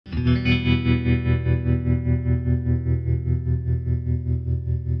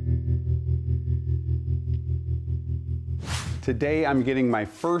Today I'm getting my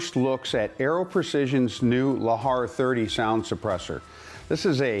first looks at Aero Precision's new LAHAR-30 sound suppressor. This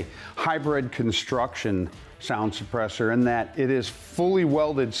is a hybrid construction sound suppressor in that it is fully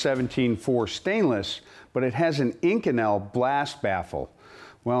welded 17.4 stainless, but it has an Inconel blast baffle.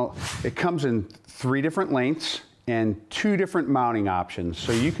 Well, it comes in 3 different lengths and 2 different mounting options.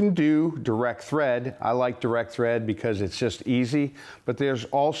 So you can do direct thread. I like direct thread because it's just easy, but there's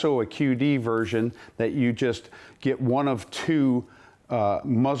also a QD version that you just get one of 2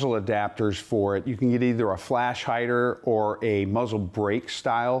 muzzle adapters for it. You can get either a flash hider or a muzzle brake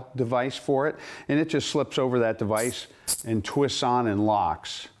style device for it, and it just slips over that device and twists on and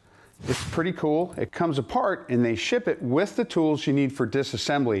locks. It's pretty cool. It comes apart and they ship it with the tools you need for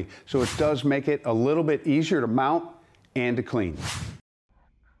disassembly, so it does make it a little bit easier to mount and to clean.